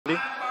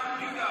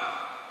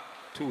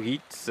two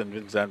heats, St.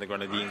 Vincent and the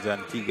Grenadines,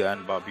 Antigua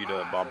and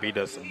Barbuda,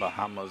 Barbados,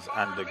 Bahamas,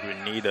 and the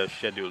Grenada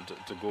scheduled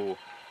to go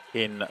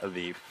in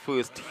the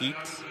first heat.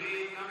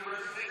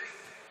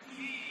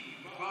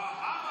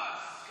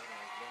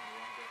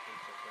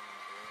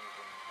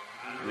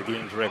 The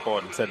game's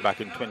record set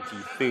back in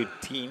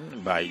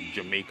 2013 by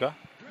Jamaica.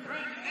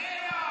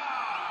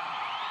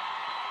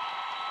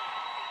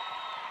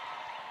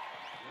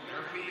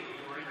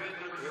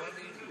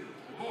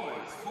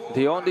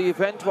 The only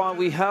event while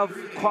we have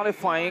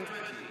qualifying,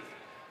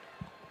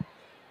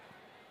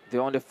 the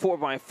only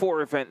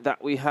 4x4 event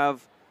that we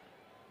have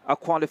a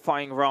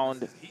qualifying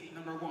round.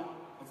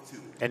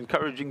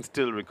 Encouraging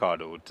still,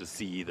 Ricardo, to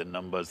see the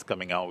numbers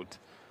coming out.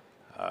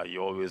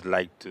 You always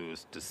like to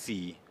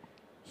see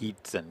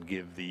heats and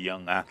give the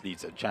young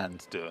athletes a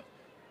chance to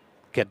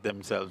get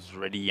themselves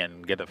ready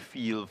and get a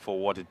feel for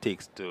what it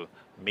takes to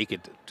make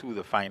it to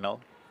the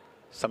final.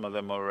 Some of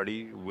them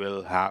already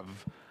will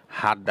have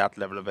had that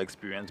level of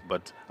experience,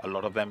 but a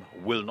lot of them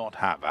will not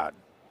have had.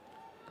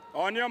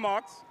 On your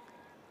marks.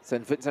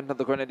 St. Vincent and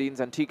the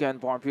Grenadines, Antigua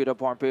and Barbuda,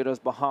 Barbados,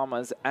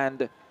 Bahamas,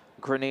 and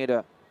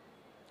Grenada.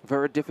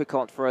 Very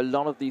difficult for a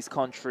lot of these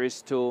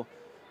countries to,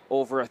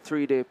 over a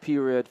 3-day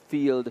period,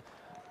 field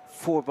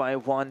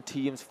 4x1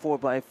 teams,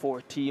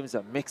 4x4 teams,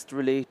 a mixed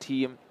relay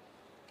team.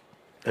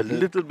 A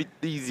little bit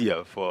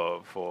easier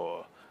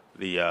for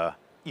the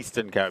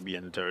Eastern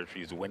Caribbean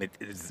territories when it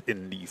is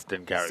in the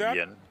Eastern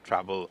Caribbean.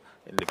 Travel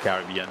in the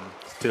Caribbean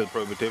still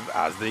prohibitive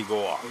as they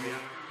go on.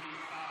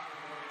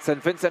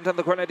 St. Vincent and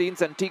the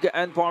Grenadines, Antigua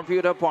and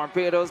Barbuda,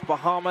 Barbados,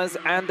 Bahamas,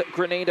 and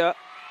Grenada.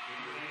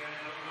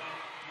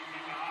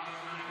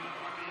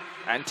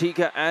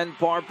 Antigua and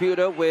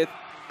Barbuda with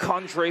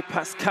Condre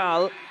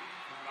Pascal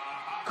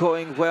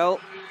going well.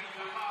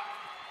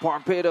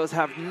 Barbados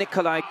have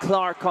Nikolai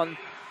Clark on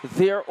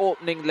their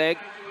opening leg.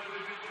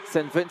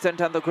 St. Vincent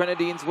and the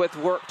Grenadines with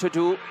work to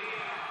do.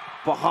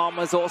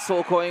 Bahamas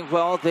also going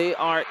well. They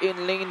are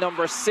in lane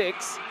number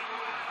 6.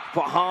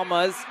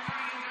 Bahamas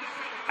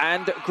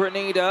and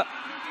Grenada.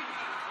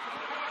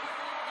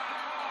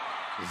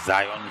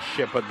 Zion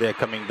Shepherd there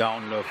coming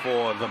down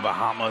for the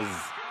Bahamas,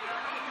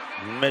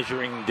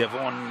 measuring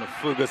Devon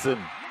Ferguson.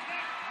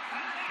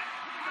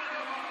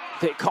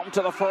 They come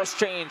to the first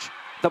change.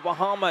 The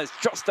Bahamas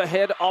just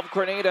ahead of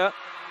Grenada.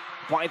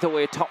 By the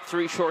way, top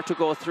 3 sure to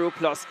go through,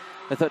 plus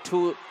the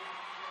 2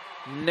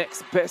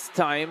 next best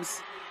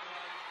times.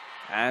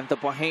 And the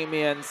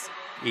Bahamians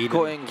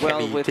going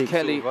well with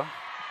Kelly. Over.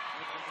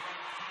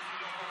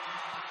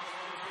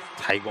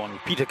 Tygon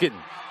Peterkin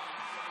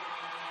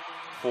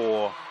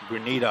for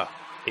Grenada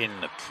in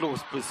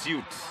close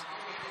pursuit.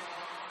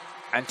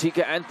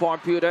 Antigua and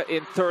Barbuda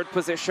in 3rd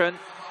position.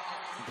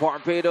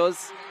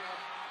 Barbados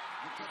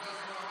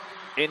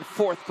in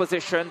 4th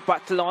position.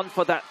 Battle on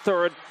for that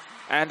 3rd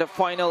and a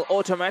final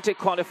automatic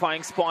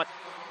qualifying spot.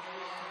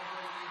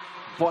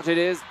 But it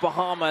is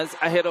Bahamas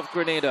ahead of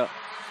Grenada.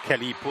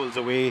 Kelly pulls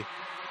away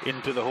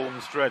into the home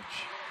stretch.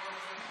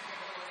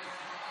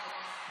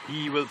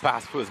 He will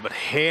pass first, but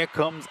here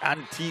comes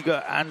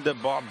Antigua and the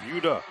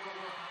Barbuda.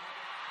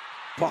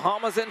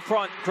 Bahamas in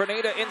front,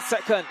 Grenada in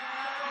 2nd.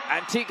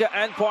 Antigua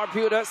and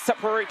Barbuda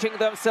separating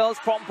themselves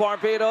from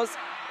Barbados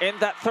in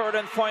that 3rd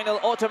and final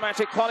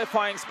automatic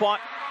qualifying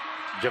spot.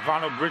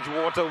 Giovanni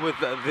Bridgewater with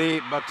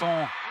the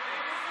baton.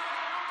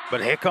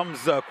 But here comes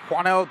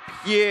Quanel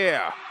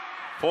Pierre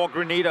for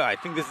Grenada. I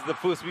think this is the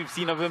first we've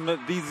seen of him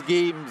at these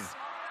games.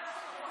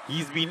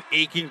 He's been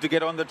aching to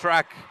get on the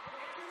track.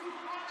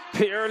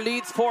 Pierre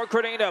leads for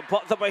Grenada,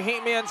 but the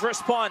Bahamians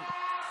respond.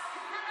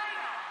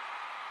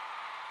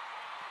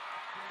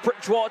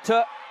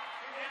 Bridgewater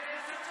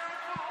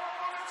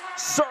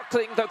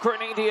circling the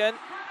Grenadian.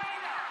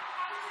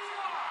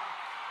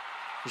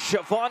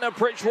 Giovanna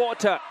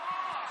Bridgewater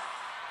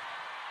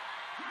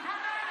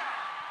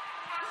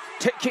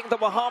taking the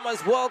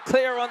Bahamas well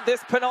clear on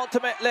this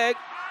penultimate leg.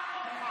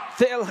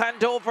 They'll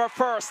hand over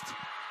first.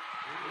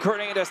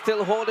 Grenada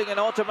still holding an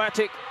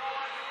automatic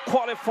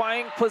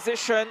qualifying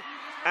position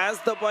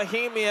as the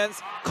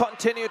Bahamians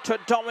continue to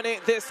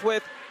dominate this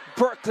with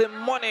Berkeley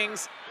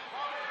Munnings,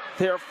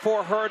 their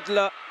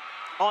 4-hurdler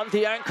on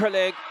the anchor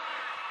leg.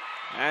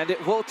 And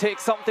it will take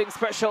something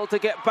special to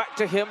get back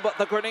to him, but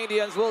the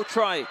Grenadians will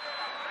try.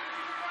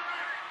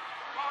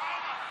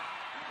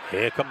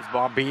 Here comes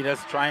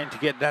Barbados trying to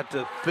get that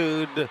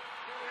 3rd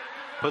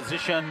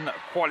position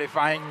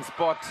qualifying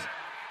spot.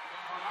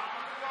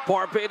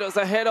 Barbados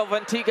ahead of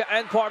Antigua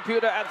and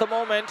Barbuda at the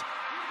moment,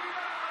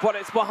 but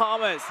it's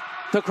Bahamas.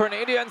 The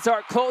Grenadians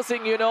are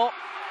closing, you know.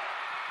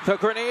 The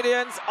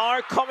Grenadians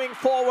are coming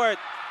forward.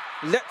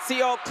 Let's see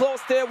how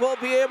close they will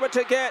be able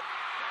to get.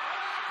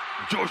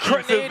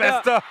 Joshua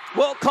Sylvester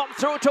will come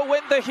through to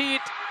win the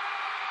heat.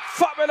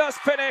 Fabulous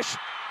finish.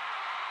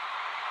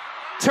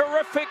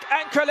 Terrific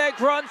anchor leg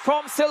run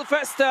from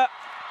Sylvester.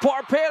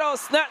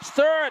 Barbados snatched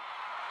 3rd.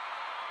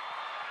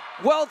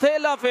 Well, they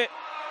love it.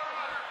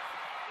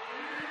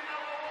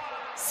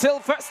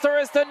 Sylvester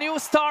is the new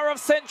star of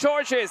St.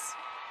 George's.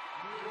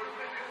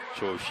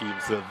 Joachim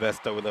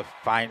Sylvester with a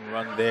fine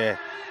run there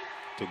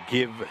to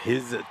give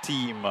his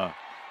team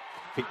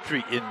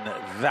victory in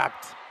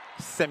that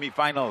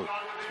semi-final.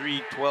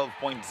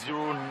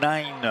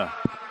 3:12.09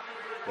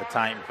 the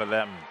time for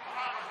them.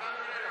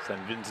 St.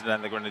 Vincent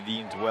and the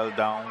Grenadines well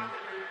down.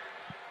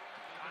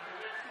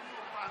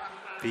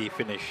 They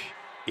finish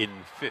in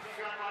 5th.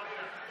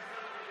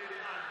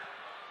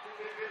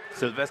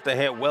 Sylvester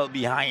here well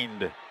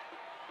behind.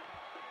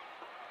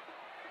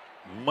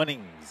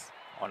 Munnings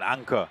on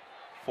anchor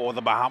for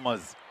the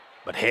Bahamas.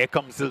 But here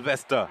comes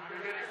Sylvester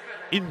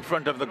in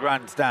front of the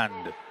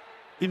grandstand,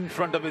 in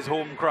front of his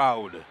home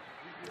crowd.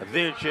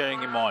 They're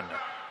cheering him on.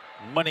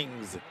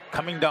 Munnings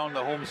coming down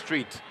the home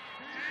street,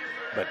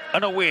 but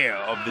unaware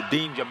of the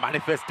danger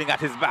manifesting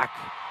at his back.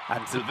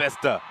 And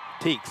Sylvester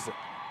takes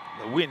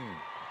the win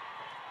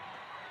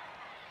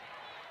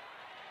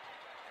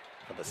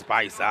for the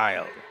Spice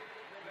Isle.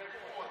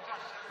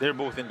 They're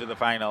both into the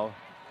final.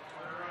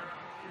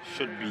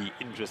 Should be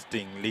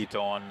interesting later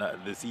on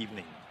this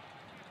evening.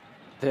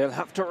 They'll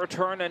have to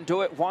return and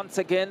do it once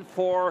again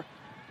for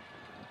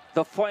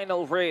the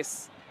final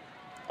race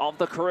of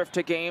the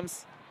CARIFTA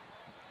Games.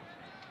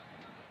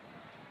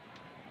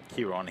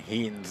 Kieron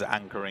Haynes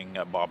anchoring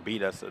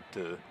Barbados at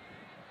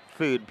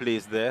 3rd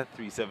place there,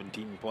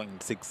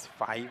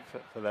 3:17.65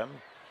 for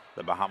them.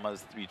 The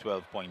Bahamas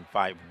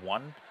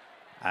 3:12.51,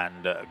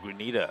 and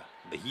Grenada,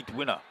 the heat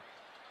winner.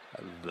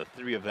 The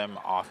 3 of them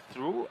are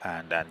through,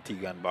 and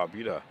Antigua and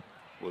Barbuda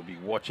will be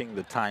watching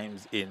the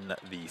times in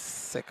the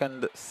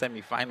 2nd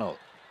semi-final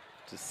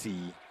to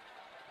see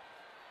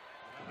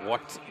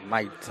what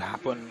might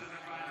happen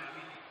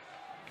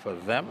for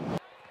them.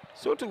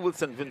 So too will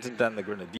St. Vincent and the Grenadines.